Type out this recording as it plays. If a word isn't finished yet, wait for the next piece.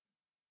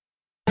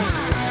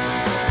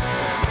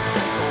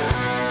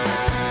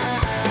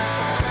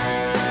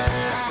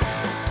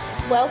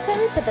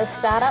Welcome to the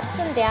Startups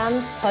and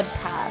Downs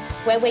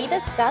podcast, where we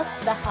discuss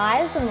the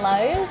highs and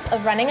lows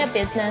of running a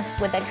business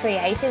with a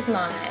creative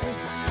mind.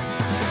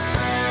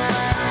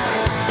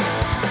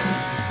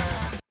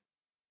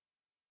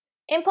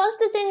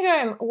 Imposter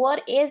syndrome,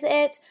 what is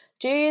it?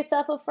 Do you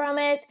suffer from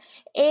it?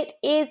 It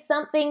is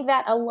something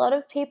that a lot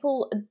of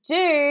people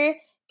do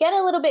get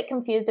a little bit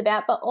confused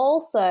about, but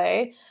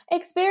also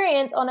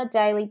experience on a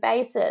daily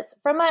basis.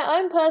 From my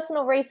own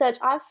personal research,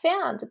 I've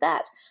found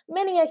that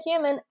many a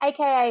human,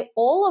 aka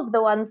all of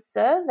the ones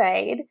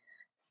surveyed,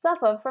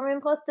 suffer from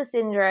imposter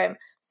syndrome.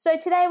 So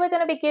today we're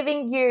going to be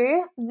giving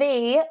you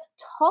the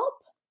top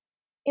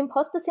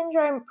imposter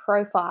syndrome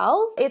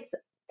profiles. It's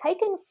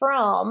taken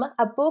from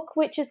a book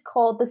which is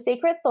called The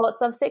Secret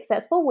Thoughts of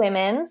Successful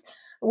Women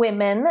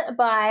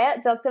by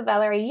Dr.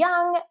 Valerie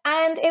Young,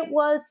 and it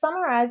was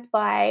summarized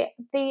by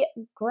the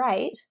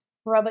great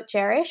Robert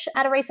Jerish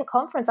at a recent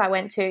conference I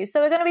went to. So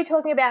we're going to be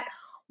talking about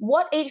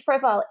what each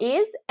profile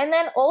is, and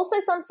then also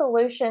some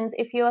solutions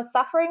if you are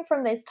suffering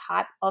from this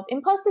type of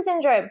imposter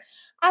syndrome.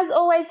 As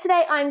always,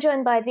 today I'm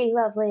joined by the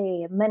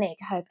lovely Monique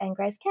Hope and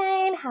Grace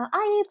Kane. How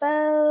are you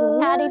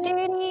both? Howdy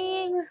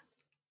doody.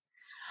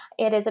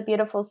 It is a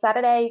beautiful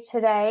Saturday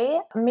today,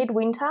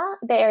 midwinter.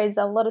 There is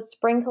a lot of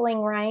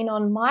sprinkling rain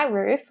on my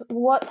roof.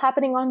 What's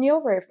happening on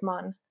your roof,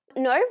 Mon?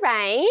 No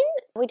rain.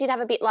 We did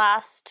have a bit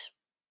last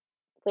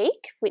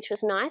week, which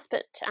was nice,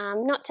 but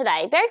not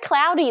today. Very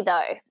cloudy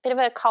though. Bit of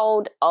a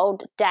cold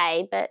old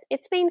day, but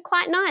it's been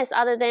quite nice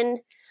other than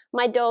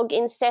my dog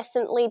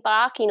incessantly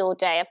barking all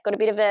day. I've got a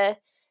bit of a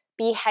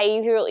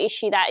behavioural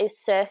issue that is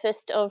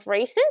surfaced of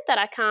recent that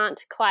I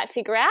can't quite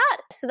figure out.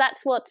 So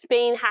that's what's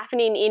been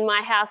happening in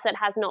my house that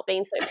has not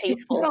been so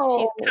peaceful. No.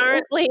 She's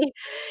currently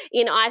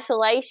in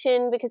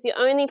isolation because the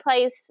only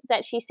place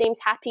that she seems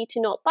happy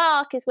to not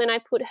bark is when I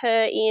put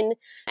her in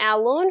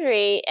our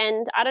laundry,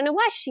 and I don't know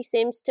why she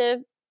seems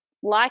to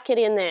like it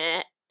in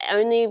there.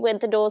 Only when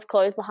the door's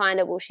closed behind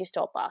her will she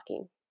stop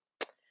barking.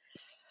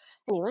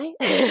 Anyway.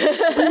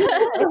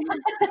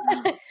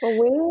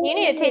 You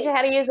need to teach her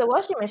how to use the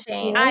washing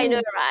machine. I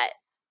know, right?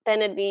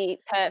 Then it'd be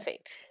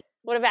perfect.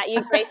 What about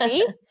you,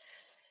 Gracie?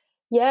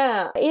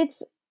 Yeah,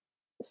 it's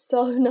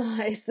so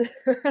nice.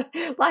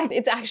 Like,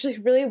 it's actually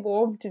really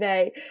warm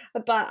today,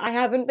 but I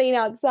haven't been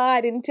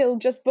outside until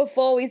just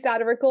before we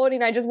started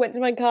recording. I just went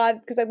to my car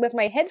because I left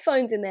my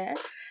headphones in there,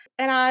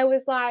 and I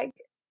was like,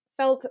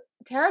 felt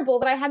terrible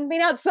that I hadn't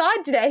been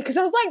outside today because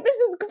I was like, this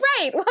is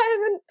great.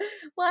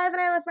 Why haven't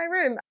I left my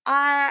room?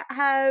 I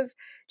have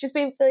just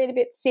been feeling a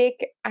bit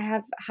sick. I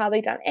have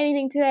hardly done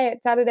anything today.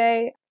 It's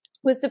Saturday.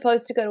 Was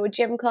supposed to go to a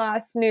gym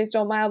class, snoozed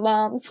all my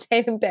alarms,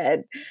 stayed in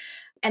bed.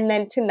 And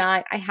then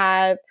tonight I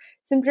have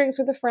some drinks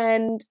with a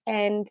friend,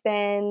 and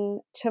then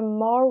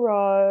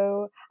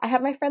tomorrow I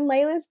have my friend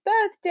Layla's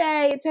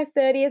birthday. It's her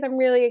 30th. I'm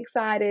really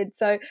excited.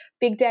 So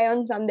big day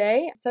on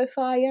Sunday. So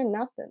far, yeah,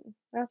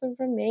 nothing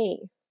from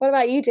me. What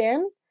about you,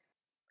 Dan?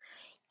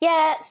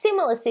 Yeah,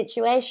 similar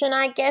situation,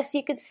 I guess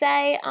you could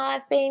say.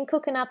 I've been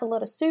cooking up a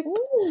lot of soup.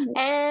 Ooh.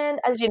 And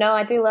as you know,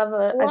 I do love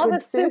a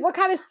good soup. What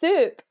kind of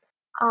soup?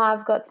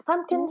 I've got some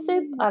pumpkin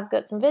soup. I've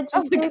got some veggie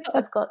soup. God.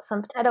 I've got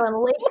some potato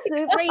and leek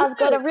soup. great I've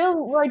got a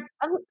soup.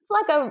 it's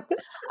like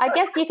I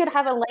guess you could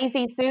have a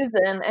lazy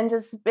Susan and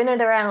just spin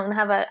it around and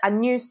have a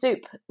new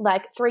soup,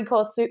 like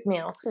 3-course soup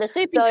meal. The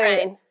soupy So-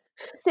 train.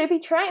 Soupy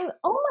train.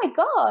 Oh my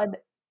God.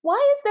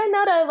 Why is there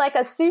not a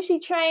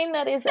sushi train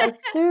that is a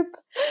soup?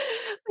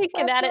 We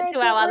can Let's add it make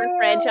to it our other real.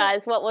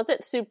 franchise. What was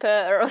it?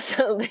 Super or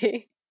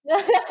something.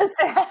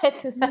 That's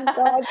right.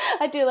 God.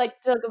 I do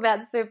like to talk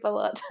about soup a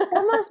lot.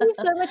 That must be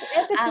so much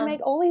effort to Um, make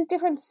all these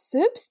different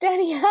soups,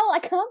 Danielle. I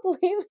can't believe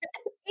it.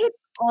 It's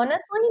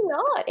honestly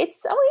not.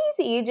 It's so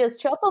easy. You just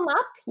chop them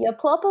up, you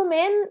plop them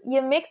in,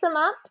 you mix them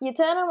up, you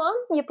turn them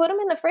on, you put them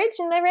in the fridge,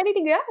 and they're ready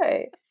to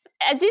go.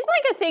 Is this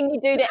like a thing you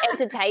do to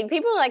entertain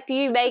people? Like, do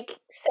you make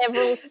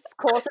several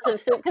courses of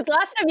soup? Because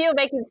last time you were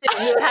making soup,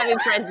 you were having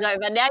friends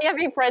over. Now you're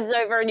having friends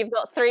over and you've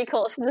got 3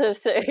 courses of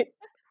soup.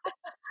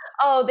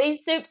 Oh,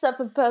 these soups are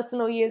for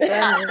personal use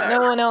only. No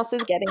one else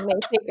is getting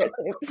these secret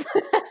soups.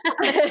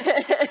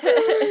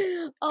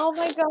 Oh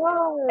my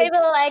God. People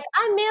are like,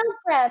 I meal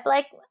prep.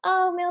 Like,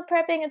 oh, meal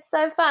prepping, it's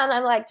so fun.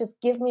 I'm like, just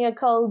give me a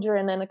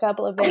cauldron and a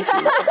couple of veggies.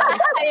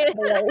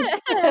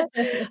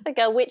 Like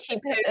a witchy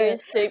poo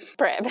soup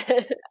prep.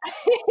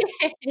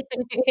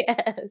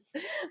 Yes,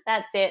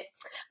 that's it.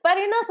 But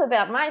enough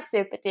about my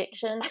soup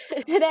addiction.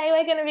 Today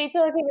we're going to be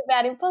talking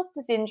about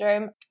imposter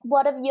syndrome.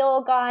 What of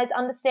your guys'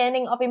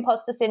 understanding of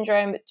imposter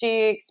syndrome? Do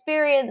you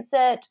experience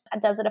it?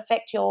 Does it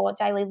affect your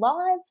daily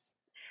lives?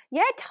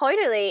 Yeah,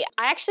 totally.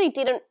 I actually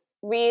didn't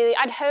really,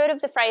 I'd heard of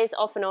the phrase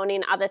off and on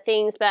in other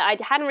things, but I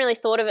hadn't really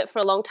thought of it for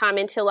a long time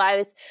until I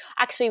was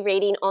actually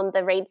reading on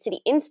the Reed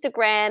City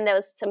Instagram. There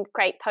was some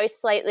great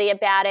posts lately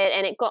about it,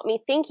 and it got me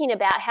thinking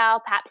about how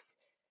perhaps,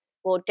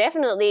 well,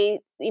 definitely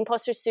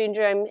imposter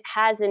syndrome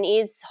has and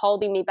is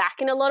holding me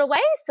back in a lot of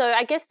ways. So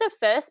I guess the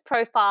first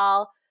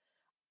profile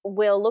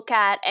we'll look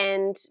at,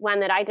 and one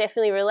that I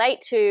definitely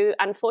relate to,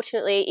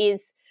 unfortunately,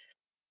 is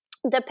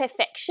the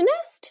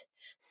perfectionist.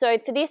 So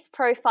for this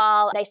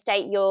profile, they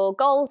state your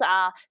goals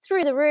are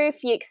through the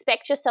roof. You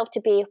expect yourself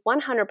to be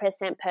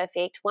 100%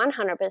 perfect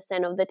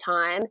 100% of the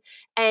time.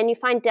 And you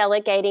find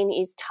delegating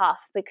is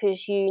tough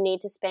because you need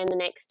to spend the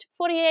next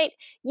 48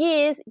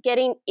 years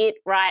getting it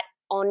right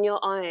on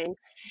your own.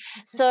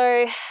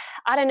 So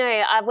I don't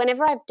know,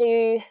 whenever I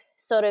do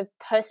sort of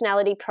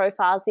personality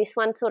profiles, this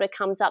one sort of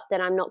comes up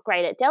that I'm not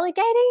great at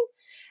delegating.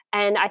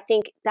 And I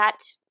think that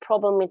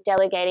problem with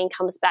delegating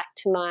comes back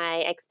to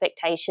my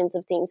expectations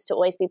of things to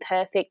always be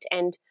perfect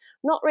and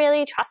not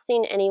really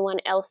trusting anyone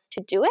else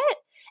to do it.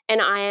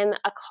 And I am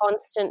a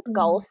constant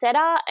goal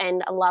setter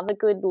and I love a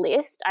good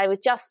list. I was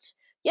just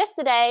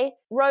yesterday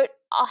wrote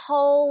a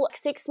whole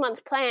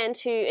 6-month plan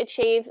to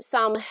achieve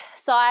some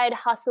side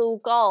hustle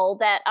goal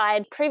that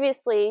I'd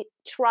previously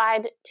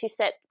tried to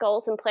set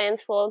goals and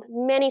plans for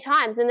many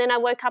times. And then I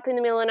woke up in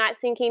the middle of the night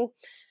thinking,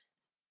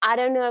 I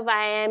don't know if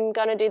I am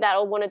going to do that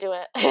or want to do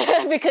it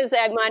because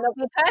I might not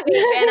be perfect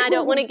and I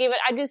don't want to give it.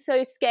 I'm just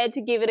so scared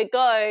to give it a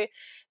go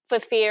for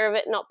fear of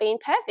it not being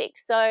perfect.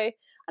 So I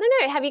don't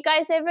know. Have you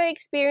guys ever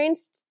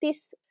experienced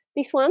this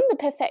one, the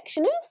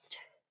perfectionist?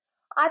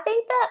 I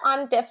think that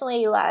I'm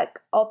definitely like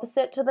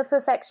opposite to the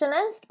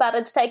perfectionist, but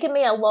it's taken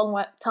me a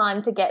long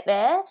time to get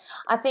there.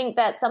 I think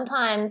that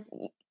sometimes,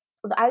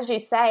 as you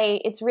say,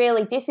 it's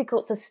really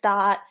difficult to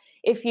start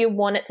if you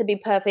want it to be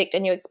perfect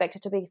and you expect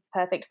it to be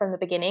perfect from the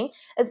beginning,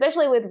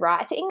 especially with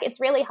writing. It's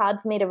really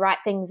hard for me to write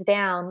things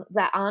down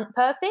that aren't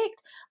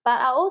perfect. But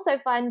I also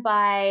find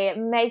by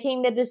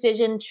making the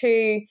decision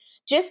to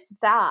just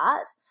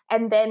start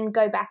and then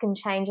go back and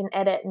change and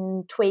edit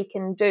and tweak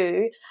and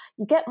do,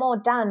 you get more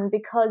done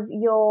because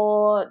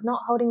you're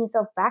not holding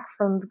yourself back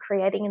from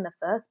creating in the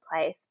first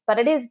place. But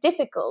it is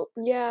difficult.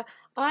 Yeah,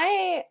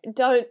 I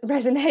don't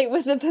resonate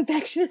with the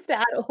perfectionist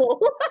at all.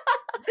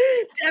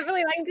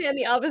 Definitely like to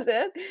the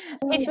opposite.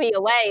 Teach me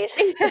your ways.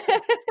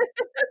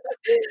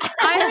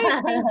 I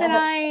don't think that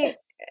I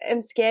am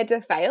scared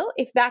to fail,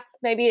 if that's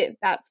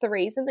the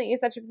reason that you're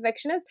such a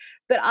perfectionist.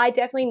 But I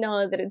definitely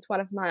know that it's one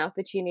of my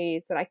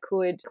opportunities that I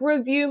could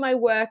review my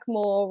work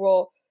more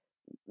or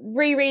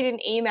reread an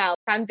email.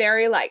 I'm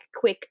very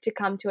quick to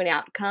come to an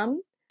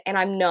outcome. And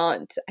I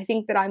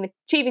think that I'm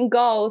achieving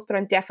goals, but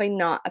I'm definitely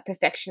not a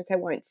perfectionist. I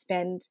won't stop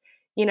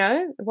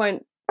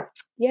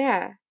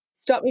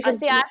me from...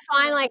 I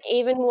find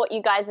even what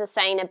you guys are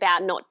saying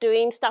about not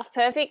doing stuff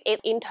perfect, it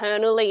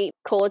internally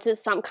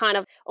causes some kind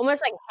of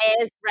almost like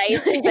hairs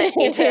raising, but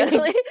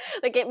internally,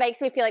 it makes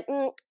me feel like,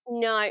 no.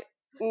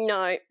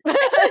 No, you do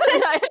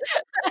that.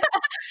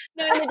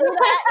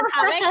 You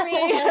can't make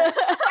me.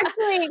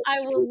 Actually,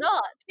 I will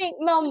not. I think,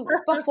 Mum,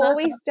 before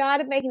we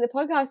started making the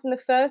podcast in the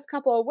first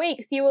couple of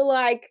weeks, you were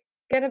going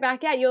to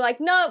back out. You're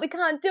like, no, we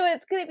can't do it.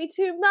 It's going to be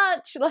too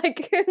much.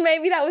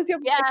 Maybe that was your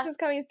perfectionist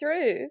coming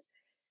through.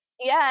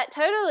 Yeah,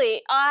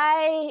 totally.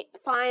 I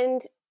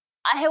find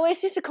I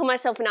always used to call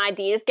myself an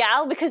ideas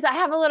gal because I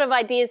have a lot of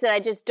ideas that I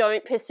just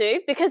don't pursue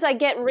because I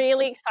get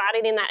really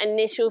excited in that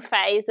initial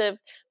phase of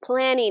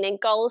planning and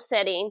goal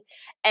setting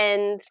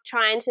and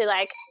trying to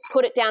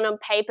put it down on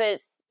paper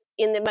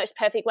in the most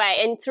perfect way.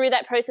 And through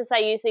that process, I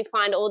usually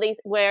find all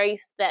these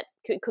worries that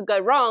could go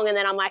wrong. And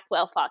then I'm like,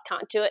 well, fuck,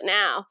 can't do it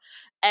now.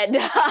 And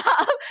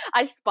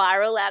I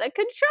spiral out of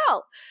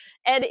control.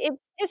 And it's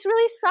just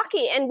really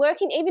sucky. And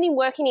working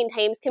in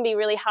teams can be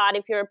really hard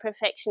if you're a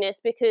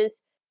perfectionist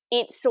because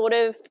it's sort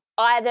of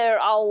either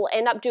I'll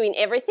end up doing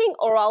everything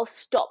or I'll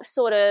stop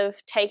sort of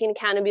taking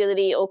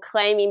accountability or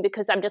claiming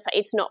because I'm just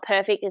it's not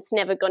perfect, it's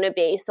never going to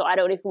be, so I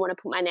don't even want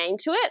to put my name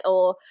to it.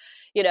 Or,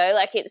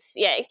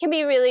 it can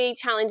be really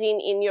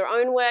challenging in your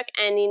own work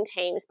and in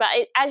teams. But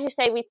as you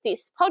say, with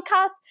this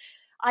podcast,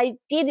 I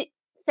did,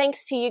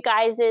 thanks to you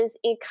guys'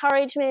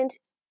 encouragement,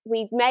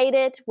 we made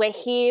it, we're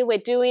here, we're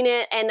doing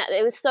it. And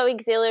it was so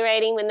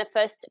exhilarating when the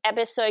first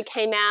episode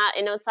came out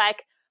and it was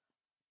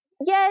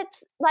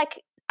it's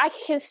I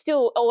can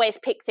still always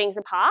pick things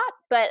apart,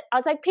 but I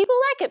was like, people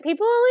like it.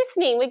 People are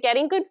listening. We're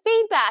getting good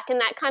feedback, and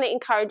that kind of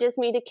encourages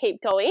me to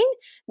keep going.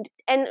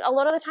 And a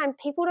lot of the time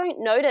people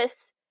don't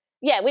notice,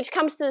 which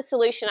comes to the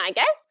solution, I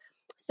guess.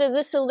 So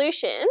the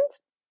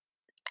solutions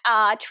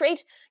are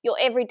treat your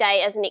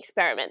everyday as an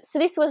experiment. So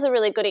this was a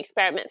really good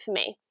experiment for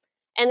me.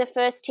 And the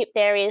first tip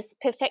there is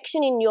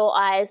perfection in your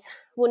eyes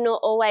will not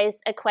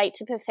always equate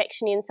to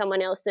perfection in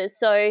someone else's.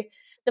 So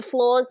the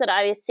flaws that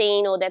I was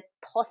seeing or the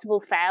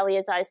possible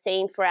failures I was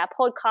seeing for our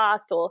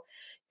podcast or,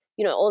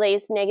 all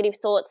these negative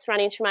thoughts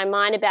running through my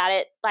mind about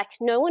it,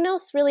 no one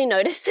else really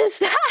notices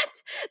that.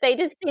 They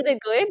just see the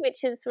good,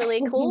 which is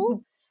really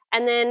cool.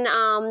 And then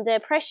the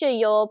pressure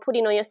you're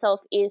putting on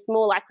yourself is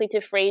more likely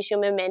to freeze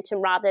your momentum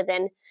rather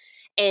than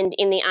end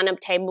in the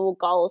unobtainable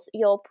goals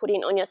you're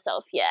putting on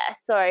yourself. Yeah,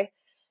 so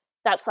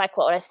that's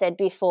what I said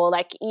before.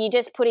 I'm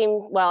just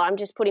putting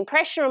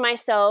pressure on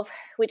myself,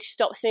 which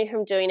stops me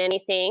from doing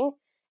anything.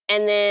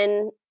 And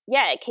then,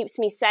 it keeps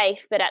me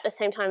safe, but at the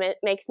same time, it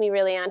makes me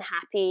really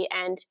unhappy.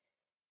 And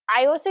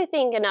I also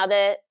think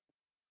another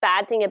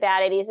bad thing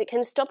about it is it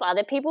can stop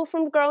other people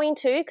from growing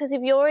too, because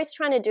if you're always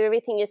trying to do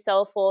everything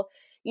yourself or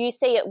you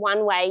see it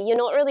one way, you're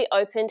not really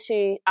open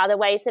to other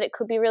ways that it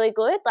could be really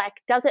good.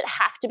 Like, does it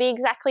have to be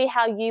exactly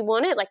how you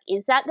want it? Like,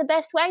 is that the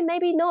best way?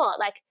 Maybe not.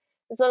 Like,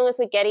 as long as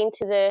we're getting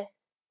to the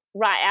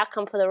right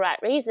outcome for the right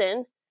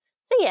reason.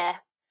 So, yeah,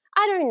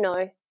 I don't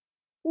know.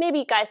 Maybe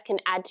you guys can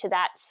add to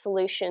that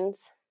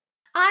solutions.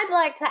 I'd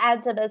like to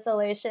add to the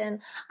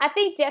solution. I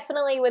think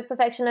definitely with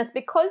perfectionists,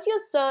 because you're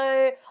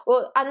so,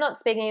 well, I'm not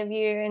speaking of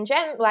you in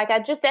general, like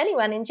just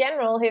anyone in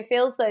general who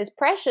feels those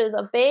pressures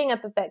of being a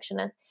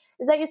perfectionist,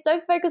 is that you're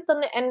so focused on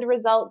the end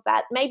result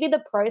that maybe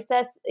the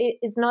process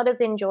is not as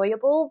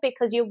enjoyable,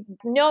 because you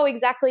know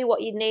exactly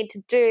what you need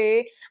to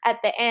do at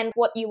the end,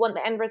 what you want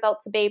the end result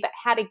to be, but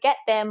how to get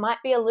there might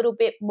be a little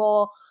bit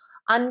more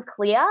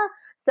unclear.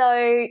 So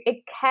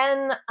it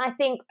can, I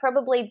think,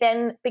 probably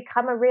then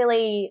become a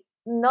really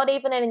not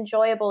even an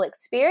enjoyable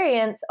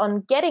experience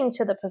on getting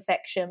to the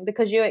perfection,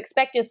 because you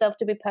expect yourself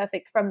to be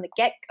perfect from the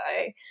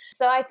get-go.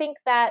 So I think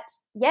that,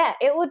 yeah,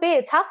 it would be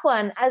a tough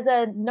one as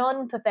a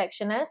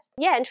non-perfectionist.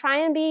 Yeah, and try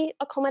and be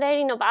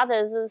accommodating of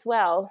others as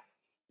well.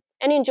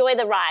 And enjoy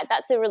the ride.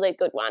 That's a really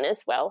good one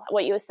as well,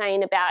 what you were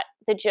saying about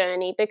the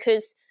journey,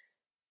 because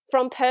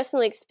from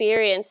personal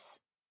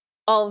experience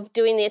of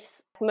doing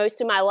this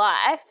most of my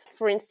life,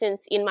 for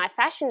instance, in my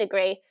fashion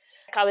degree,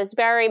 I was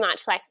very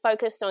much like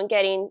focused on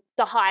getting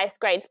the highest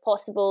grades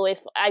possible.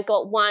 If I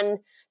got one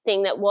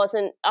thing that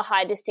wasn't a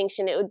high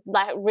distinction, it would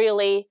like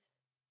really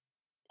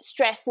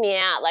stress me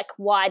out. Like,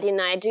 why didn't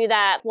I do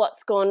that?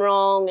 What's gone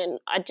wrong? And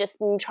I just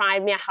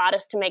tried my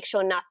hardest to make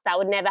sure that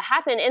would never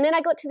happen. And then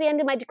I got to the end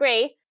of my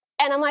degree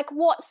and I'm like,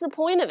 what's the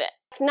point of it?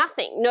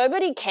 Nothing.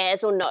 Nobody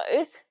cares or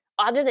knows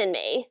other than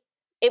me.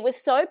 It was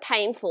so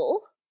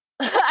painful.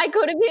 I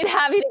could have been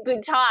having a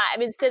good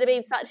time instead of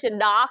being such a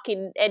narc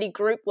in any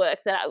group work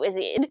that I was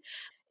in.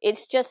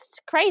 It's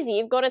just crazy.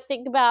 You've got to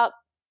think about,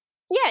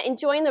 yeah,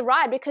 enjoying the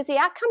ride, because the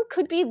outcome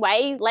could be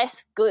way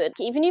less good.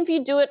 Even if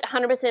you do it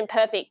 100%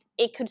 perfect,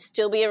 it could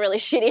still be a really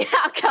shitty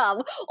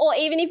outcome. Or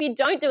even if you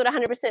don't do it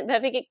 100%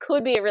 perfect, it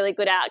could be a really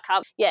good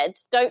outcome. Yeah,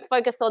 just don't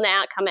focus on the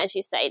outcome, as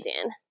you say,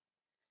 Dan.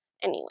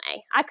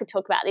 Anyway, I could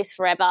talk about this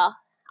forever.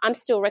 I'm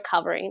still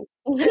recovering.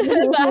 But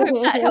I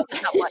hope that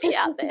helps somebody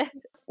out there.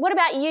 What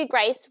about you,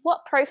 Grace?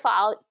 What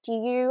profile do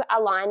you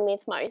align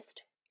with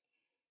most?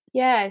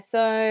 Yeah,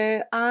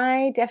 so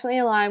I definitely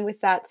align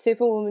with that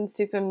Superwoman,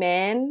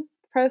 Superman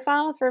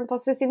profile for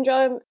imposter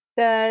syndrome.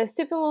 The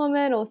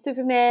Superwoman or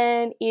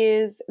Superman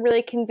is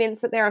really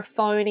convinced that they're a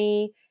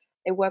phony.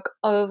 They work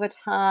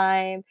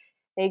overtime.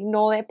 They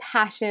ignore their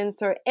passions,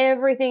 throw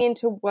everything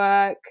into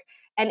work,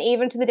 and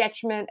even to the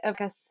detriment of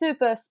a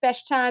super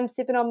special time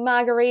sipping on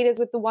margaritas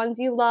with the ones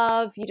you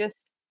love. You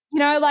just,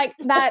 like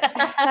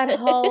that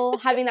whole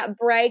having that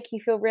break, you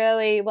feel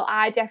really, well,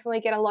 I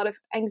definitely get a lot of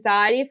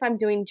anxiety if I'm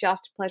doing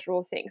just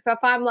pleasurable things. So if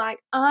I'm like,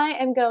 I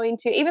am going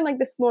to, even like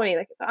this morning,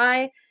 like if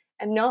I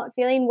am not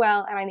feeling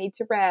well and I need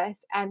to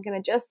rest, I'm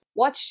going to just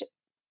watch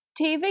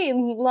TV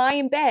and lie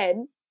in bed,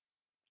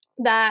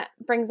 that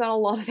brings on a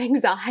lot of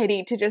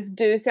anxiety to just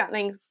do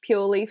something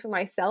purely for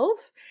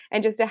myself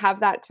and just to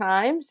have that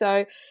time.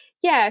 So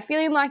yeah,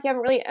 feeling like you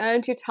haven't really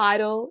earned your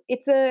title,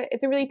 it's a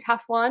really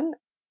tough one.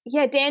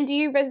 Yeah, Dan, do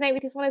you resonate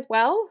with this one as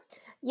well?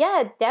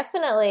 Yeah,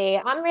 definitely.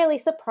 I'm really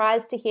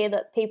surprised to hear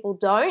that people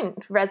don't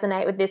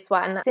resonate with this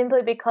one,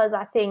 simply because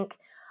I think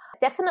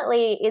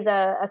definitely is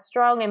a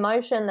strong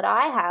emotion that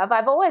I have.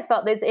 I've always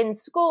felt this in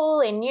school,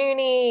 in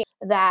uni,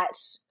 that,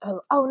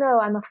 oh no,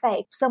 I'm a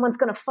fake. Someone's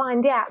going to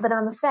find out that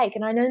I'm a fake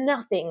and I know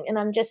nothing and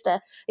I'm just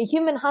a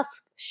human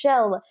husk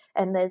shell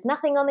and there's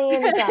nothing on the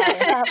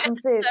inside apart from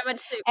soup. So much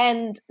soup.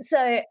 And so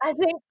I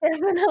think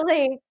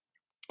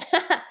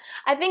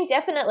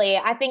definitely,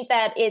 I think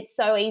that it's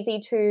so easy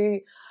to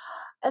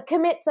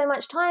commit so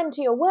much time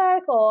to your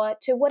work or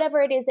to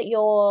whatever it is that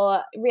you're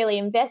really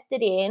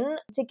invested in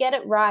to get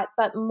it right,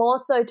 but more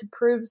so to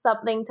prove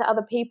something to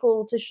other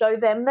people, to show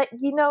them that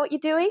you know what you're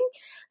doing.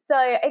 So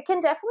it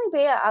can definitely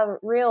be a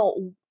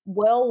real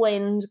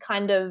whirlwind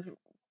kind of,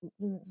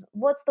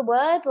 what's the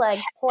word? Like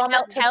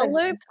plummet to hell the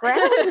loop?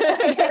 ground.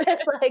 I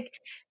guess, like,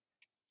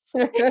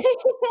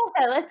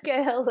 yeah, let's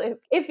go hell loop.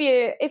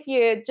 If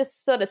you're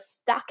just sort of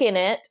stuck in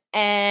it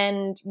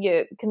and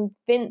you're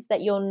convinced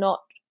that you're not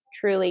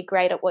truly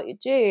great at what you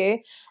do,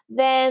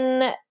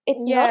 then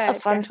it's not a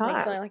fun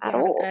time like at you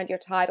all. haven't earned your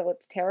title.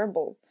 It's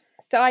terrible.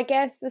 So I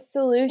guess the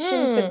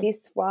solution for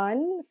this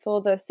one,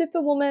 for the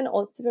Superwoman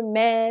or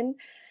Superman,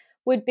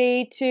 would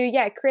be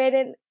to create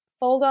a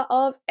folder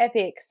of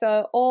epic.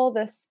 So all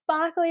the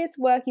sparkliest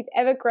work you've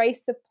ever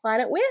graced the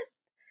planet with.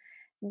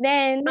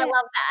 Then I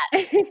love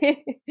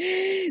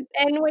that.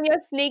 and when your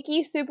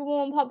sneaky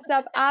Superwoman pops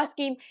up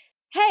asking,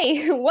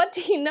 hey, what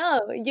do you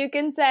know? You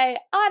can say,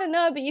 I don't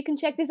know, but you can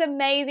check this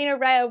amazing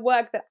array of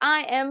work that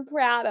I am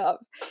proud of.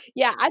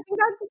 Yeah, I think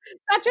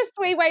that's such a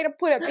sweet way to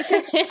put it,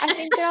 because I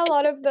think that a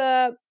lot of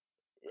the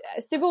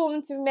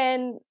Superwoman,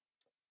 Superman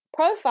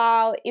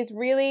profile is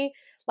really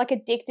like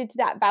addicted to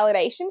that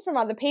validation from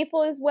other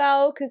people as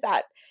well, because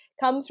that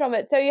comes from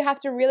it. So you have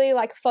to really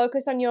like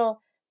focus on your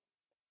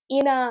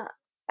inner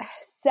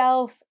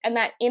self and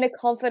that inner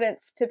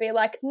confidence to be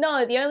like,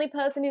 no, the only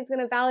person who's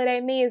going to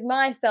validate me is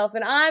myself,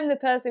 and I'm the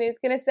person who's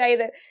going to say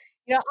that,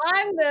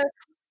 I'm the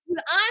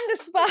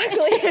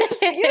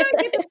sparkliest. You don't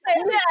get to say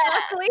I'm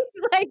sparkly,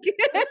 like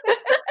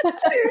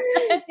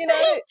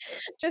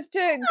just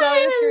to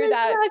go through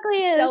that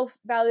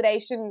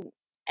self-validation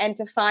and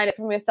to find it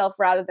from yourself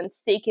rather than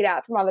seek it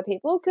out from other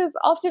people, because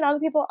often other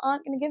people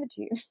aren't going to give it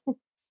to you.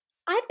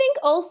 I think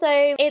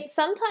also it's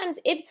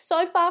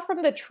so far from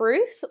the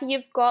truth.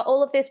 You've got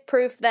all of this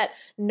proof that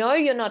no,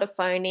 you're not a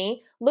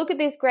phony. Look at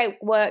this great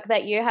work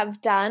that you have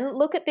done.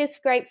 Look at this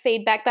great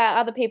feedback that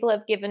other people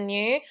have given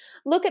you.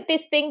 Look at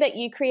this thing that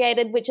you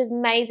created, which is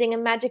amazing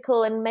and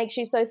magical and makes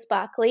you so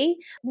sparkly.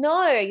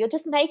 No, you're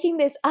just making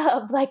this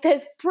up. Like,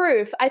 there's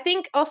proof. I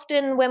think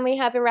often when we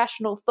have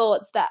irrational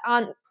thoughts that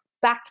aren't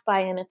backed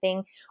by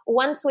anything,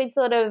 once we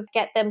sort of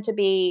get them to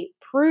be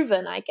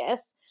proven, I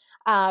guess,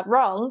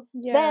 wrong,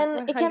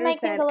 then 100%. It can make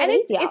things a lot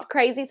easier. It's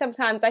crazy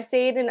sometimes. I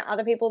see it in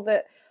other people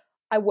that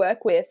I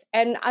work with,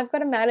 and I've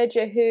got a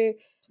manager who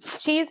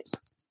she's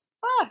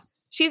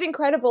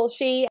incredible.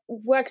 She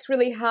works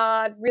really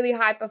hard, really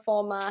high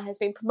performer, has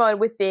been promoted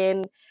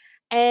within,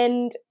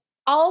 and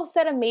I'll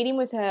set a meeting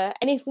with her,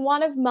 and if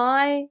one of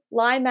my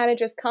line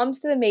managers comes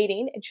to the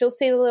meeting and she'll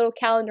see the little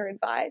calendar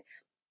invite,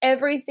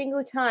 every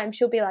single time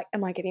she'll be like,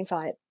 am I getting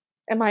fired?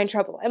 Am I in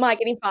trouble? Am I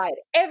getting fired?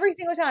 Every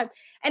single time.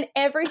 And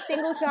every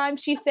single time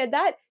she said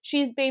that,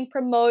 she's been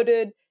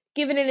promoted,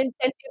 given an incentive,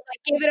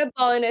 like given a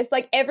bonus,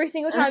 like every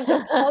single time. It's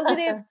a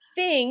positive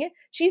thing.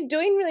 She's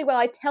doing really well.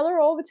 I tell her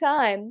all the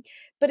time.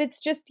 But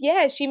it's just,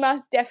 she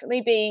must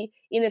definitely be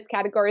in this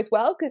category as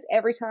well, because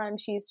every time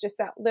she's just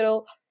that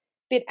little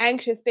bit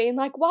anxious, being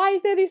like, why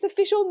is there this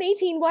official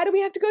meeting? Why do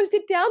we have to go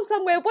sit down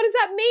somewhere? What does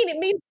that mean? It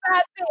means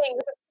bad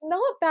things. It's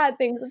not bad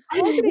things. It's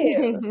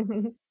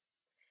positive.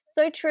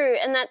 So true.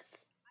 And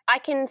I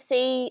can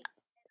see,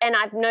 and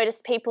I've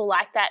noticed people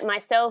like that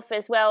myself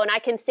as well. And I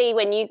can see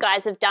when you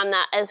guys have done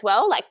that as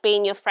well, like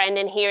being your friend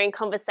and hearing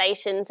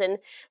conversations, and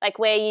like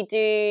where you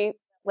do,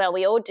 well,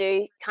 we all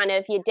do, kind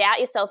of, you doubt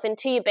yourself, and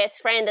to your best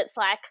friend, it's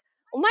like,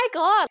 oh my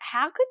God,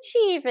 how could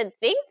she even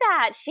think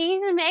that?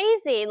 She's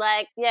amazing.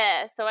 Like,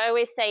 yeah. So I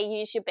always say,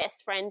 use your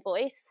best friend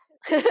voice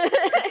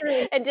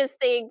and just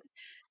think,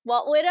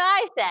 what would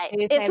I say?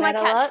 It's my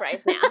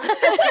catchphrase now.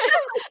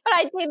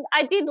 But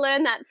I did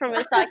learn that from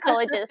a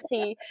psychologist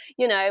who,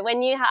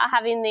 when you are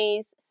having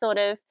these sort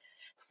of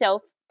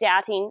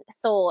self-doubting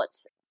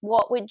thoughts,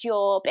 what would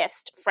your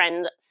best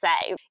friend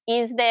say?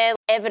 Is there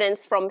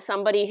evidence from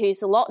somebody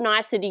who's a lot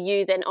nicer to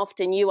you than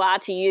often you are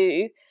to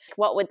you?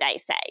 What would they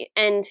say?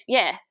 And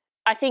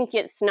I think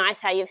it's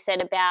nice how you've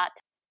said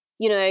about,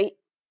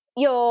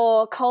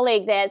 your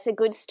colleague there. It's a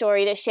good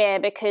story to share,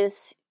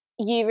 because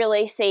you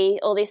really see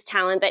all this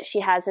talent that she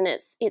has, and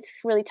it's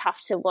really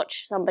tough to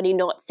watch somebody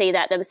not see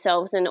that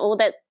themselves, and all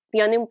that.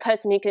 The only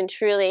person who can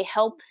truly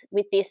help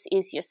with this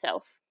is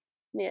yourself.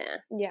 Yeah,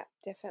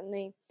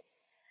 definitely.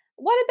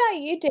 What about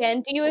you,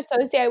 Dan? Do you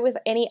associate with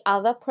any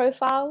other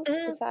profiles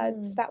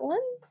besides that one?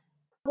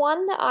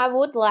 One that I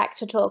would like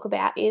to talk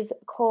about is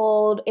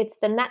it's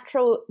the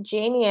Natural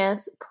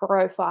Genius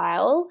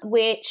profile,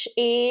 which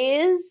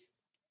is,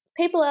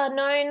 people are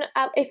known,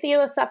 if you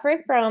are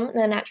suffering from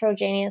the natural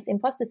genius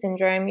imposter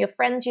syndrome, your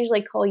friends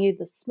usually call you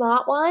the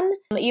smart one.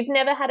 You've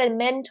never had a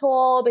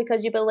mentor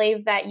because you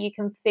believe that you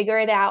can figure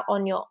it out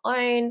on your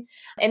own,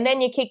 and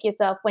then you kick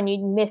yourself when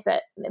you miss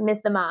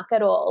the mark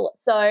at all.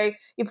 So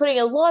you're putting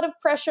a lot of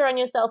pressure on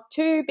yourself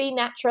to be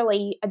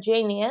naturally a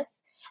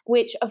genius,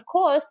 which, of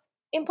course,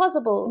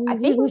 impossible, I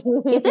think.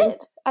 Is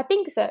it? I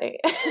think so.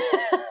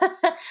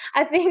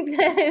 I think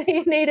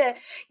that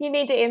you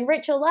need to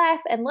enrich your life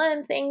and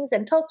learn things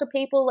and talk to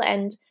people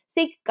and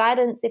seek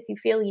guidance if you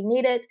feel you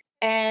need it.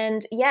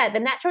 And the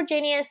natural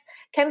genius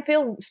can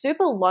feel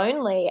super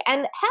lonely.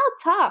 And how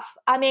tough.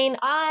 I mean,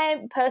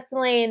 I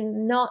personally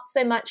not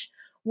so much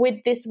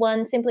with this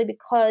one, simply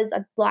because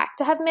I'd like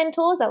to have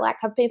mentors. I like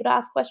to have people to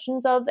ask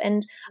questions of.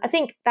 And I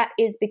think that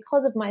is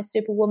because of my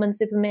superwoman,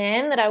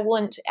 superman, that I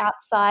want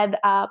outside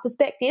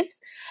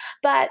perspectives.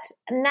 But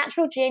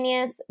natural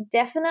genius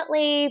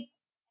definitely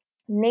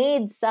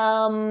needs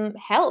some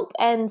help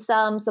and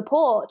some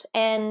support.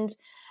 And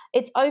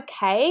it's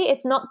okay.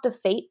 It's not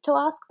defeat to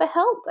ask for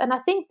help. And I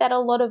think that a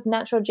lot of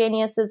natural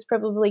geniuses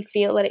probably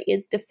feel that it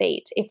is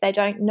defeat if they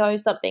don't know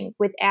something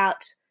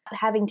without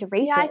having to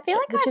research. I feel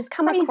like I've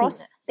come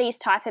across these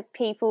type of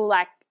people.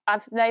 Like,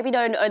 I've maybe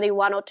known only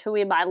one or two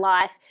in my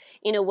life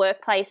in a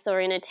workplace or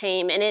in a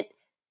team, and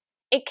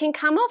it can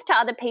come off to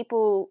other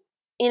people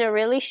in a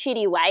really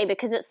shitty way,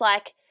 because it's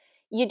like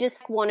you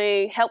just want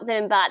to help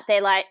them, but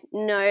they're like,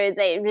 no,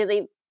 they're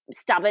really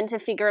stubborn to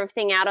figure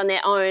everything out on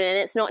their own, and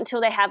it's not until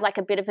they have like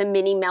a bit of a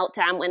mini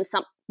meltdown when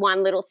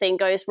one little thing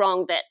goes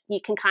wrong that you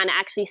can kind of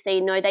actually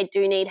see, no, they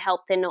do need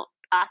help, they're not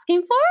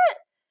asking for it.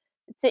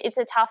 It's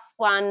a tough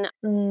one.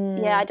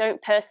 Yeah, I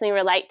don't personally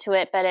relate to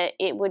it, but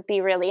it would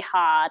be really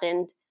hard.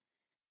 And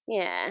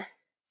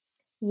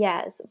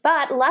Yes,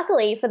 but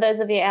luckily for those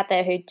of you out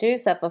there who do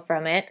suffer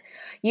from it,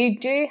 you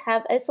do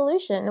have a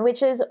solution,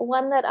 which is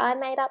one that I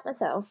made up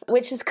myself,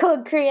 which is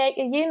called Create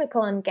a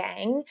Unicorn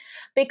Gang,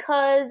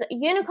 because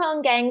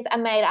unicorn gangs are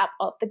made up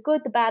of the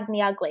good, the bad, and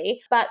the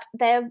ugly, but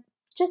they're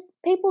just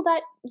people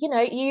that, you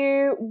know,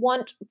 you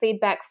want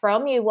feedback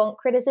from, you want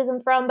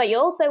criticism from, but you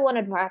also want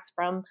advice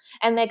from,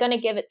 and they're going to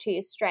give it to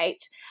you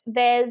straight.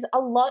 There's a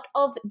lot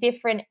of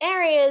different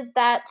areas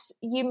that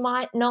you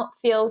might not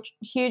feel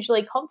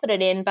hugely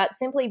confident in, but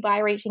simply by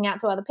reaching out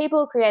to other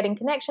people, creating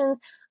connections,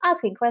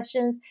 asking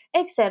questions,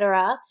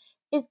 etc.,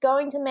 is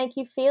going to make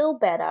you feel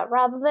better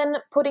rather than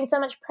putting so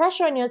much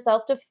pressure on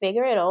yourself to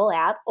figure it all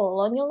out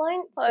all on your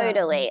lonesome.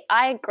 Totally.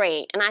 I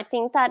agree. And I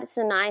think that's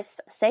a nice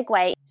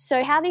segue.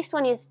 So how this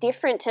one is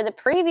different to the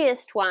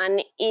previous one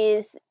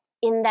is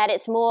in that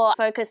it's more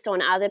focused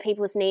on other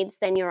people's needs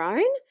than your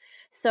own.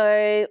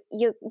 So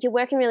you're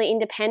working really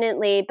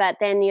independently, but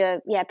then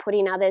you're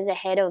putting others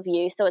ahead of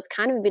you. So it's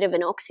kind of a bit of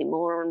an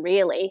oxymoron,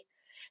 really.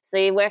 So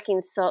you're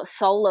working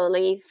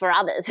solely for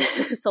others.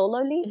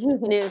 Solely?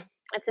 No,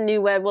 that's a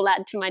new word we'll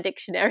add to my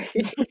dictionary.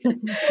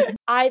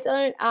 I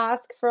don't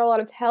ask for a lot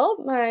of help.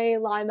 My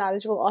line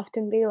manager will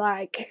often be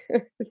like,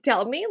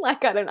 tell me,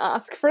 like I don't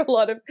ask for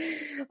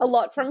a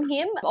lot from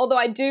him. Although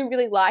I do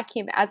really like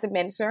him as a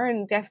mentor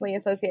and definitely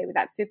associate with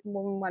that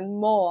Superwoman one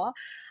more.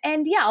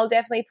 And yeah, I'll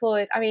definitely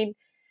put,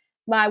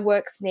 my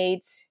work's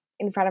needs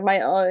in front of my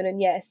own, and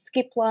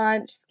skip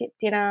lunch, skip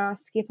dinner,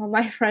 skip on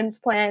my friend's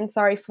plan,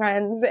 sorry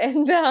friends,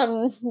 and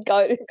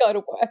go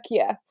to work.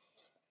 Yeah.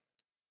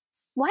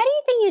 Why do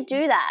you think you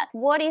do that?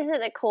 What is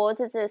it that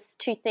causes us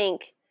to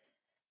think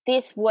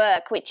this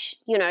work, which,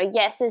 you know,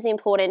 yes, is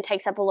important,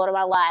 takes up a lot of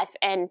our life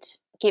and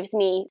gives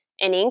me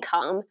an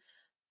income?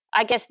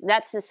 I guess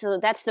that's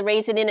the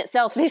reason in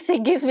itself. This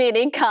thing gives me an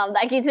income.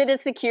 Like, is it a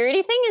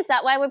security thing? Is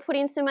that why we're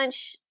putting so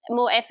much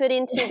more effort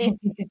into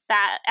this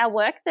our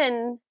work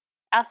than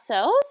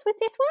ourselves with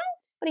this one?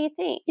 What do you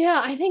think?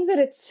 Yeah, I think that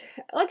it's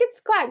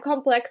quite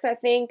complex, I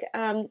think.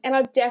 And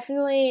I've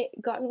definitely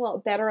gotten a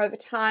lot better over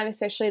time,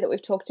 especially that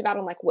we've talked about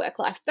on like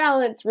work-life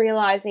balance,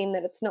 realizing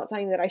that it's not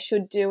something that I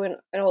should do and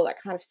all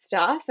that kind of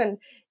stuff. And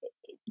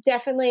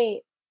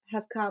definitely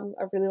have come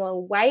a really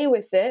long way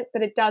with it,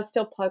 but it does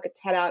still poke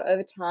its head out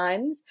over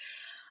times.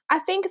 I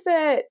think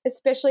that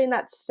especially in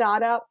that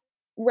startup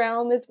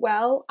realm as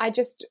well, I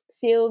just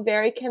feel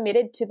very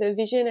committed to the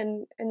vision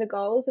and the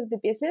goals of the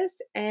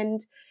business,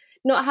 and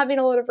not having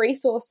a lot of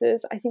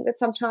resources, I think that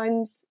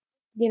sometimes,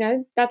 you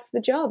know, that's the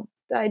job.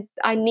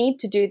 I need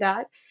to do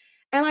that.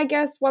 And I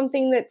guess one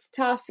thing that's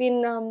tough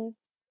in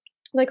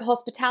like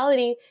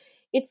hospitality,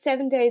 it's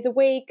 7 days a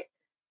week,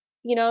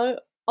 you know,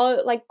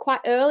 like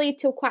quite early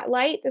till quite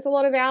late. There's a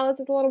lot of hours,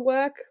 there's a lot of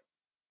work,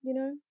 you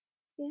know.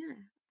 Yeah.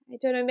 I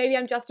don't know, maybe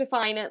I'm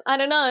justifying it. I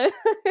don't know.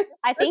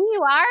 I think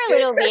you are a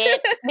little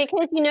bit,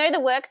 because, you know,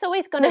 the work's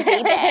always going to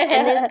be there.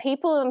 And there's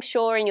people, I'm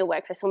sure, in your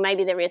workplace, or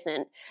maybe there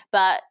isn't,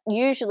 but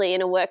usually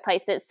in a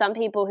workplace there's some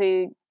people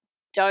who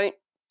don't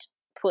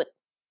put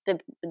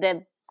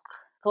the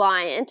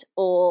client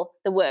or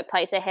the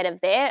workplace ahead of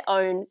their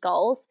own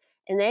goals.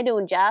 And they're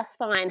doing just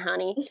fine,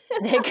 honey.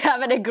 They're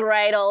having a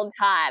great old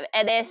time.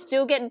 And they're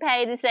still getting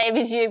paid the same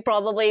as you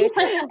probably.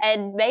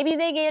 And maybe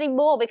they're getting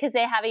more because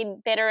they're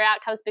having better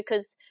outcomes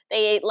because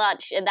they eat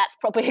lunch. And that's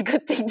probably a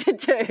good thing to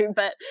do.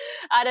 But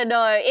I don't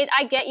know.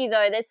 I get you,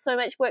 though. There's so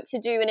much work to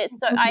do. And it's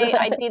so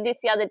I did this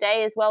the other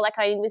day as well. Like,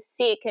 I was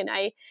sick and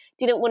I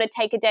didn't want to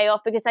take a day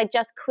off because I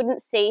just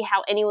couldn't see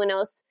how anyone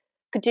else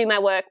could do my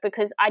work,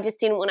 because I just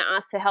didn't want to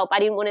ask for help. I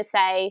didn't want to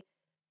say,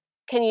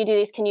 can you do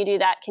this? Can you do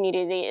that? Can you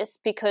do this?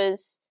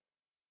 Because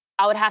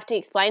I would have to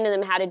explain to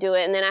them how to do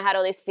it. And then I had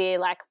all this fear,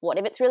 like, what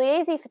if it's really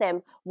easy for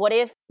them? What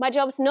if my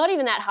job's not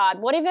even that hard?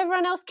 What if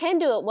everyone else can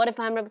do it? What if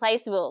I'm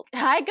replaceable?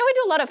 I go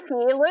into a lot of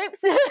fear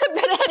loops.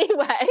 But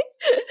anyway,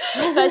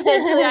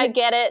 essentially I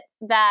get it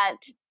that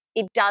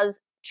it does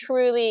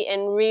truly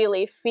and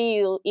really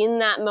feel in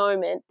that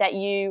moment that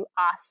you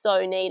are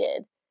so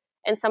needed.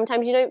 And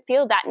sometimes you don't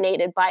feel that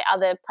needed by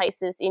other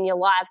places in your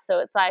life. So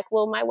it's like,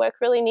 well, my work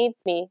really needs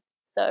me,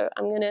 so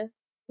I'm going to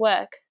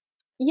work.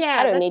 Yeah.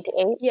 I don't need to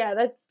eat. Yeah,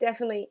 that's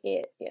definitely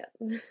it. Yeah.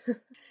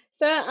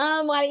 So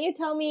why don't you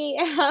tell me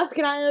how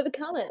can I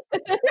overcome it?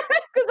 Because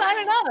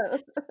I don't know.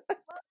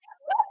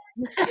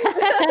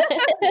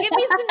 Give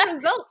me some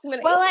results,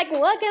 Monique. Well, like,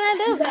 what can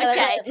I do about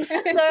it?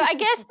 So I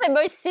guess the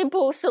most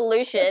simple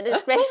solution,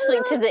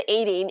 especially to the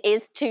eating,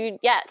 is to,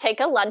 take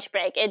a lunch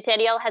break. And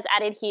Danielle has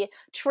added here,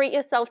 treat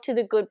yourself to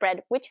the good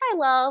bread, which I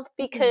love,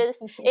 because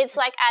it's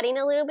like adding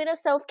a little bit of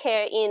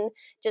self-care in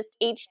just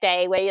each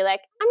day, where you're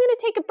like, I'm going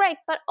to take a break,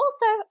 but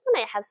also I'm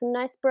going to have some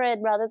nice bread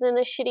rather than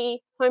the shitty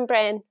home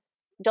brand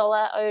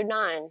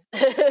 $1.09.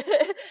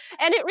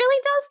 And it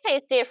really does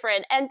taste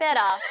different and better.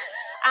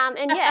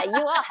 And yeah, you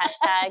are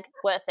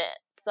 #worth it.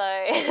 So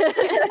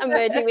I'm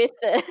merging with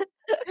the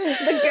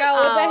girl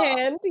with the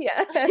hand.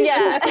 Yeah.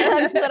 Yeah,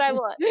 that's what I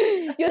want.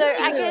 So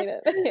I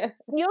guess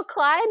your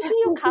clients and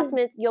your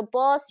customers, your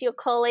boss, your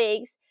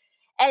colleagues,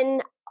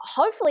 and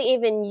hopefully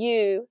even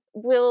you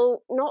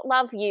will not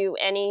love you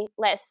any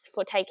less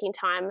for taking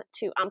time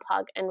to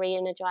unplug and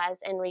re-energize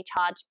and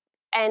recharge.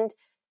 And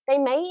they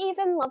may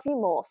even love you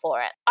more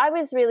for it. I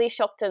was really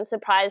shocked and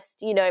surprised,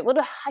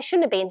 well, I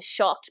shouldn't have been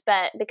shocked,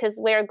 but because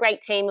we're a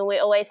great team and we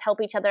always help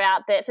each other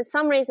out. But for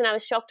some reason I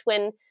was shocked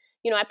when,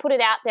 I put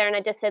it out there and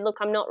I just said, look,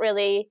 I'm not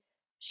really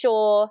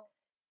sure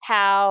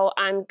how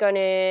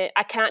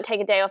I can't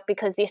take a day off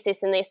because this,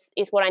 and this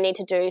is what I need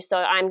to do. So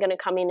I'm going to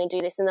come in and do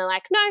this. And they're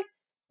like, no,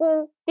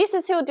 well, this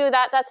is who'll do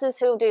that. That's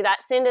who'll do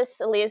that. Send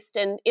us a list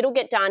and it'll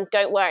get done.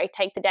 Don't worry,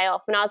 take the day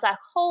off. And I was like,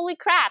 holy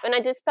crap. And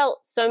I just felt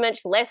so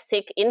much less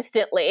sick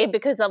instantly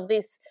because of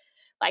this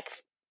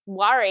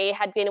worry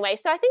had been away.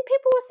 So I think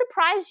people will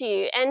surprise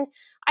you. And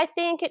I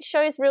think it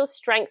shows real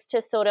strength to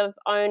sort of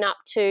own up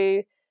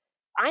to,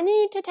 I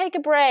need to take a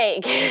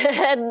break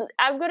and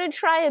I've got to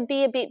try and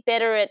be a bit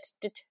better at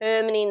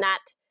determining that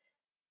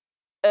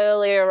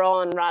earlier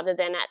on rather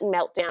than at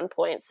meltdown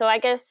points. So I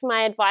guess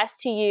my advice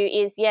to you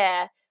is,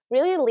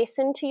 really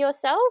listen to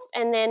yourself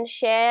and then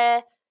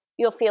share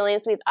your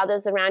feelings with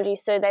others around you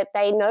so that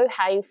they know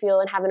how you feel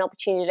and have an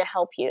opportunity to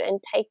help you, and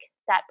take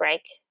that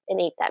break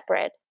and eat that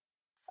bread.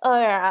 All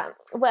right.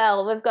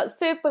 Well, we've got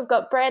soup, we've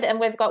got bread,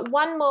 and we've got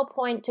one more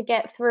point to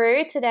get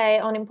through today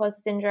on imposter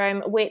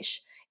syndrome,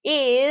 which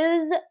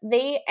is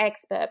the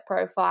expert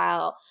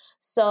profile.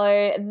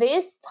 So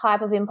this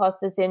type of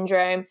imposter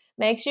syndrome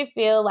makes you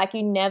feel like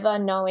you never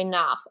know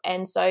enough,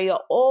 and so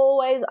you're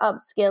always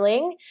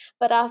upskilling,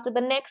 but after the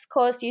next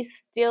course you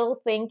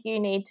still think you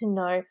need to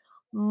know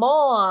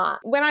more.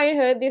 When I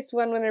heard this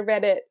one, when I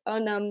read it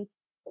on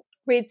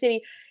Read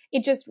City,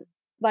 it just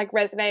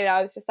resonated.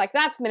 I was just like,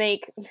 that's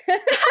Monique.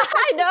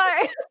 I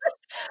know.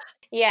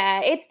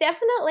 Yeah, it's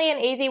definitely an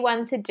easy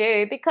one to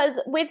do because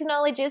with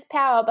knowledge is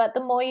power, but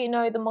the more you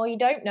know, the more you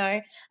don't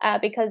know,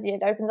 because it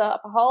opens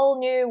up a whole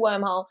new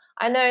wormhole.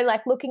 I know,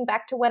 looking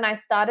back to when I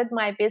started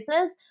my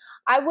business,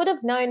 I would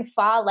have known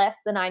far less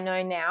than I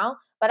know now,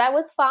 but I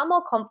was far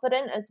more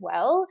confident as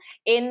well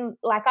in,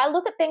 I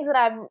look at things that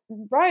I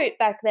wrote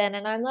back then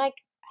and I'm like,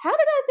 how did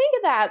I think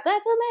of that?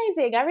 That's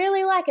amazing. I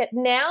really like it.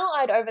 Now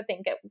I'd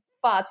overthink it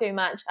far too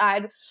much.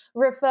 I'd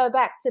refer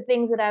back to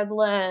things that I've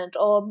learned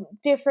or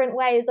different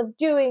ways of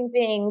doing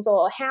things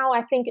or how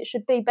I think it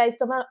should be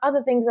based on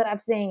other things that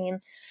I've seen.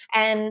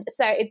 And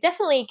so it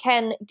definitely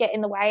can get in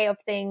the way of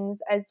things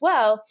as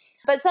well.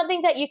 But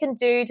something that you can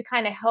do to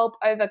kind of help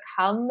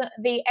overcome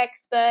the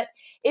expert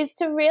is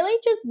to really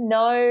just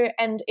know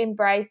and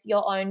embrace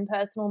your own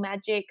personal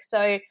magic.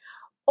 So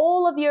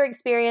all of your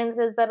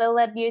experiences that have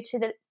led you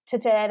to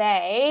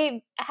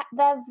today,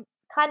 they've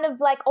kind of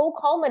all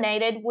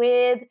culminated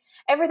with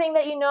everything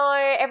that you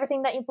know,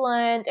 everything that you've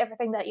learned,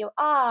 everything that you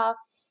are.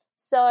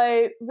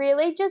 So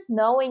really just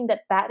knowing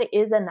that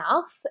is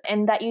enough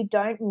and that you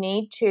don't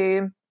need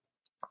to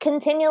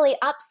continually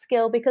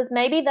upskill, because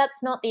maybe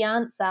that's not the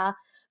answer.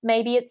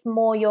 Maybe it's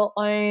more your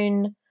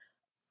own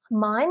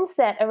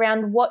mindset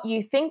around what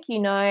you think you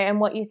know and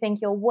what you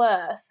think you're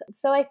worth.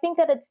 So I think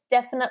that it's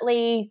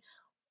definitely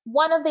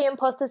one of the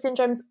imposter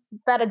syndromes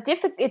that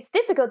it's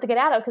difficult to get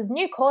out of, because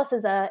new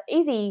courses are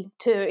easy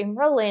to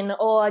enroll in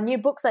or new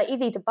books are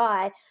easy to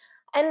buy.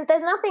 And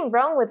there's nothing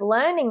wrong with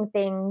learning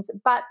things,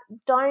 but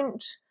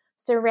don't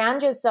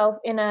surround yourself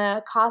in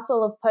a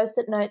castle of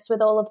Post-it notes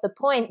with all of the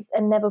points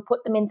and never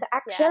put them into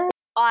action. Yeah.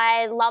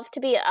 I love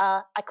to be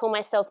I call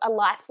myself a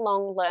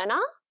lifelong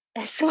learner.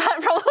 It's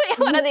probably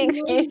one of the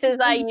excuses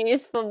I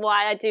use for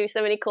why I do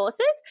so many courses.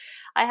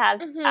 I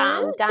have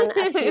done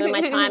a few in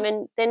my time,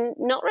 and they're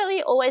not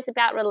really always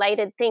about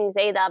related things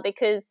either,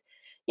 because,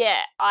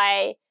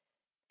 I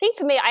think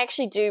for me, I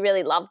actually do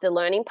really love the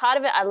learning part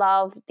of it. I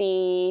love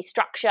the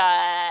structure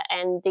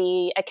and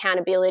the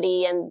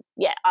accountability, and,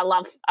 I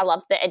love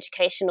the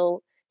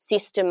educational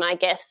system, I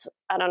guess.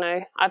 I don't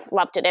know. I've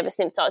loved it ever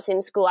since I was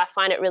in school. I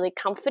find it really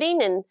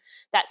comforting, and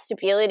that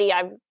stability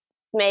I've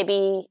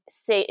maybe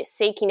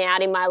seeking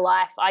out in my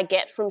life I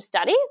get from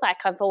studies.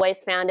 I've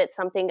always found it's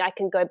something I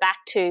can go back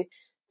to,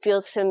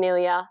 feels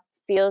familiar,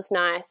 feels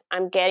nice.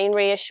 I'm getting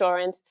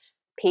reassurance.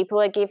 People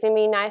are giving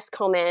me nice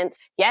comments.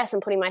 Yes, I'm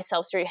putting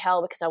myself through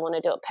hell because I want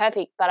to do it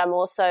perfect, but I'm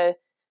also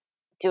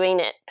doing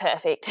it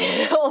perfect,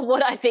 or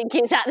what I think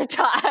is at the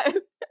time.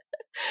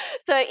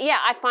 So,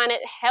 I find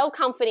it hell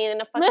comforting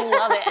and I fucking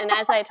love it. And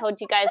as I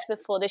told you guys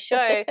before the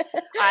show,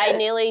 I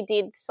nearly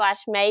did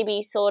 /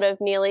 maybe sort of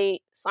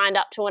nearly signed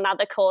up to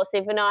another course,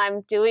 even though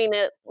I'm doing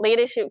a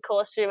leadership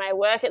course through my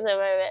work at the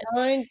moment.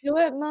 Don't do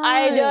it, Mum.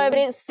 I know, but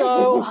it's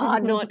so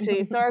hard not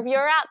to. So if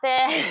you're out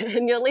there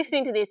and you're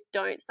listening to this,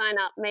 don't sign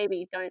up.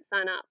 Maybe don't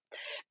sign up,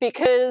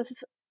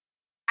 because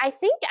I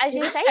think, as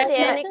you say,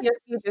 Dan, your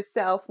future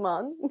self,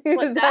 Mum.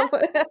 What's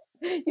that?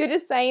 You're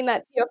just saying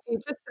that to your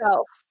future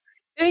self.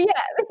 Yeah.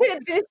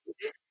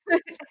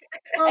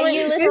 Are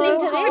you listening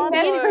to this? hard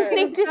Are you though.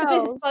 listening to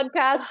this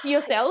podcast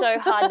yourself?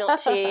 It's so hard not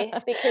to,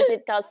 because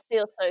it does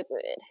feel so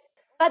good.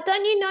 But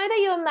don't you know that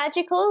you're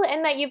magical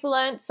and that you've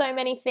learned so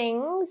many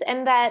things,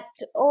 and that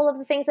all of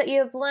the things that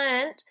you've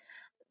learned,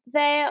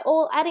 they're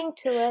all adding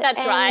to it.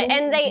 That's right.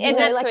 And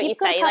that's like what you you've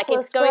got a say. Like couple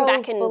it's of going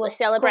back scrolls and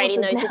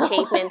celebrating those courses now.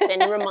 achievements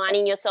and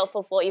reminding yourself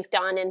of what you've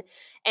done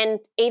and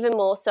even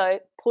more so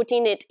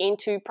putting it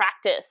into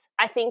practice.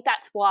 I think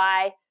that's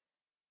why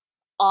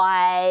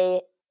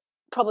I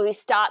probably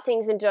start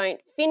things and don't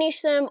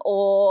finish them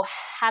or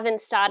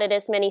haven't started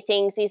as many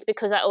things is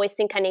because I always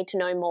think I need to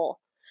know more.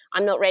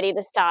 I'm not ready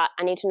to start.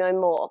 I need to know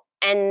more.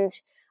 And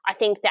I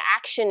think the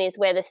action is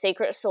where the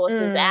secret sauce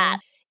is at.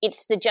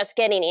 It's the just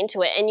getting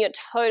into it. And you're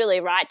totally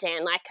right,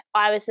 Dan. Like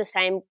I was the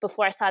same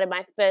before I started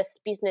my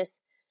first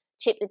business,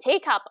 Chip the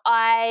Teacup.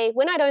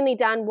 When I'd only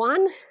done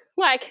one,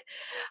 like,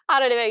 I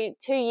don't know,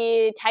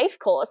 2-year TAFE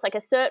course, like a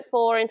Cert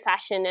 4 in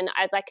fashion, and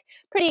I'd like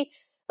pretty,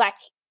 like,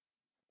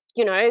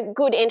 you know,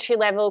 good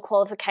entry-level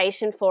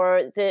qualification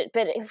for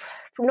but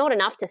not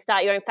enough to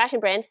start your own fashion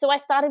brand. So I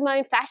started my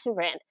own fashion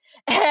brand.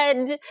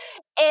 And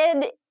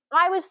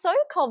I was so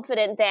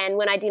confident then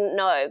when I didn't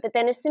know. But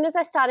then as soon as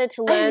I started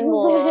to learn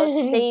more or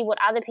see what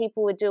other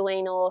people were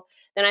doing, or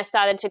then I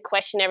started to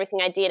question everything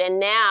I did. And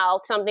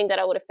now something that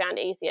I would have found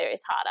easier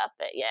is harder.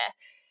 But yeah,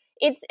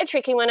 it's a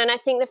tricky one. And I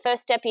think the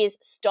first step is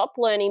stop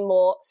learning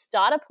more,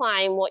 start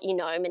applying what you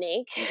know,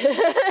 Monique,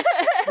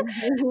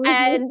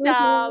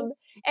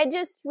 and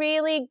just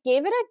really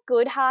give it a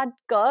good hard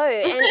go.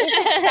 And if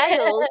it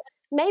fails,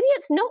 maybe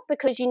it's not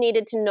because you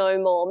needed to know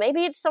more.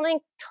 Maybe it's something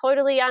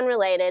totally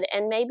unrelated,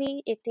 and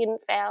maybe it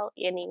didn't fail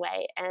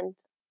anyway. And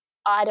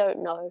I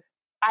don't know.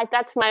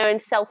 That's my own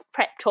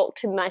self-prep talk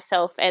to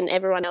myself and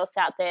everyone else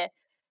out there.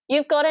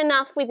 You've got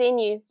enough within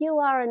you. You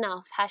are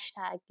enough. # you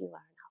are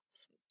enough.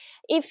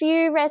 If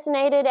you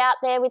resonated out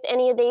there with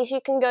any of these,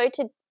 you can go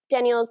to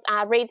Danielle's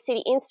Reed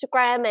City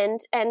Instagram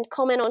and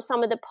comment on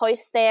some of the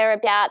posts there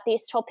about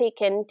this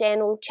topic, and Dan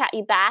will chat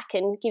you back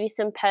and give you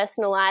some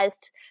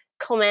personalised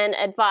comment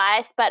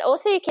advice. But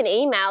also you can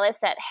email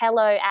us at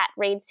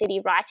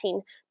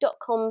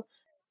hello@reedcitywriting.com.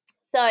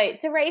 So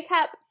to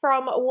recap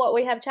from what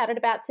we have chatted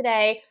about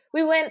today,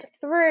 we went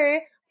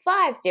through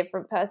 5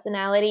 different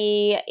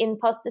personality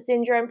imposter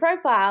syndrome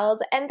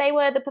profiles, and they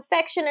were the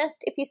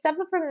perfectionist. If you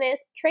suffer from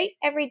this, treat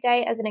every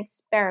day as an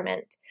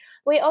experiment.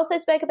 We also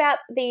spoke about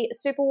the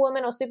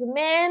superwoman or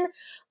superman,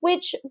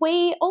 which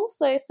we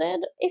also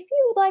said if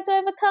you would like to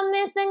overcome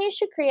this, then you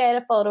should create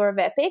a folder of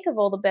Epic of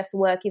all the best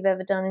work you've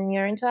ever done in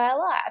your entire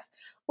life.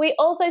 We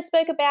also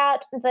spoke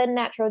about the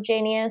natural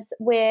genius,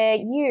 where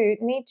you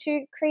need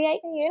to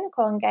create a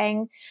unicorn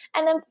gang.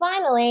 And then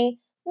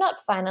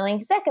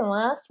second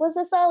last was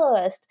the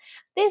soloist.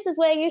 This is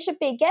where you should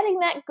be getting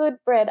that good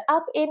bread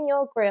up in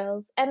your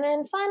grills. And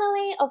then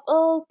finally of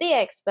all, the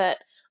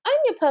expert. Own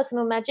your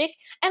personal magic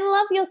and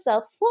love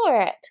yourself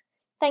for it.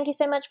 Thank you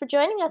so much for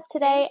joining us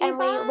today, and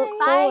we look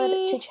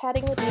forward to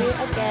chatting with you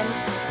again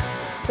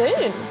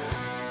soon.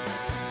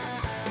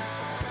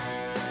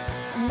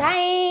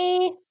 Bye.